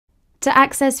To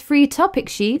access free topic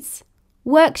sheets,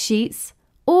 worksheets,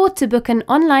 or to book an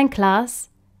online class,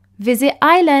 visit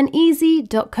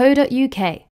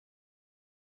ilearneasy.co.uk.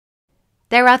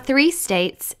 There are 3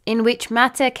 states in which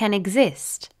matter can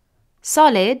exist: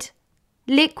 solid,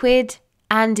 liquid,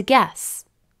 and gas.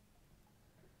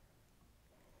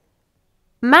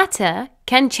 Matter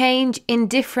can change in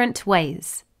different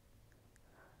ways.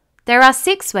 There are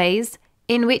 6 ways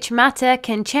in which matter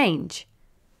can change.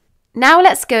 Now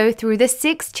let's go through the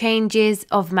 6 changes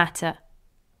of matter.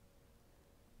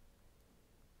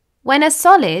 When a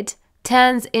solid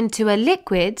turns into a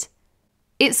liquid,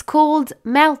 it's called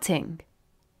melting.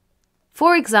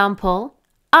 For example,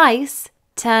 ice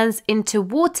turns into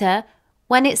water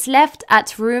when it's left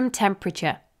at room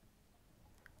temperature.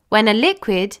 When a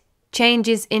liquid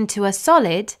changes into a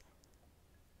solid,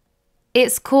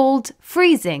 it's called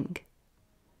freezing.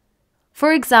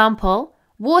 For example,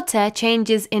 water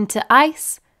changes into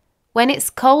ice when it's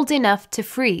cold enough to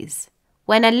freeze.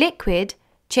 When a liquid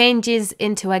changes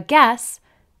into a gas,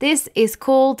 this is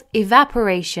called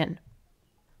evaporation.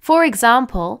 For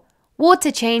example,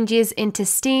 water changes into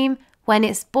steam when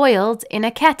it's boiled in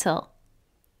a kettle.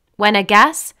 When a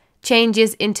gas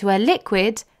changes into a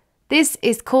liquid, this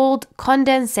is called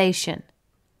condensation.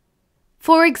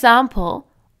 For example,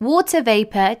 water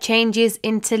vapor changes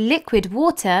into liquid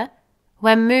water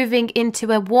when moving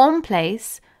into a warm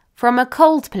place from a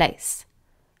cold place.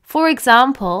 For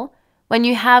example, when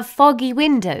you have foggy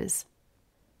windows.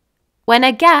 When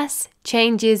a gas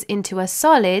changes into a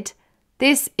solid,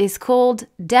 this is called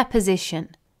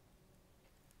deposition.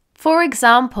 For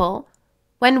example,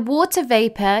 when water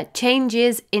vapor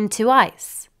changes into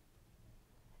ice.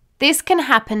 This can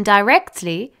happen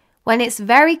directly when it's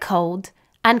very cold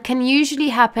and can usually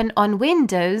happen on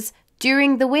windows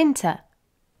during the winter.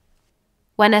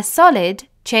 When a solid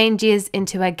changes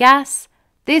into a gas,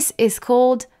 this is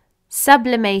called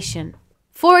sublimation.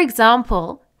 For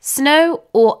example, snow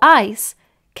or ice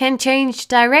can change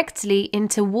directly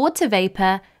into water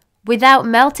vapor without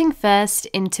melting first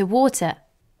into water.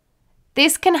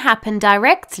 This can happen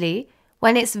directly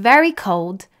when it's very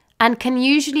cold and can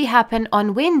usually happen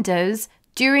on windows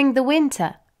during the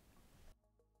winter.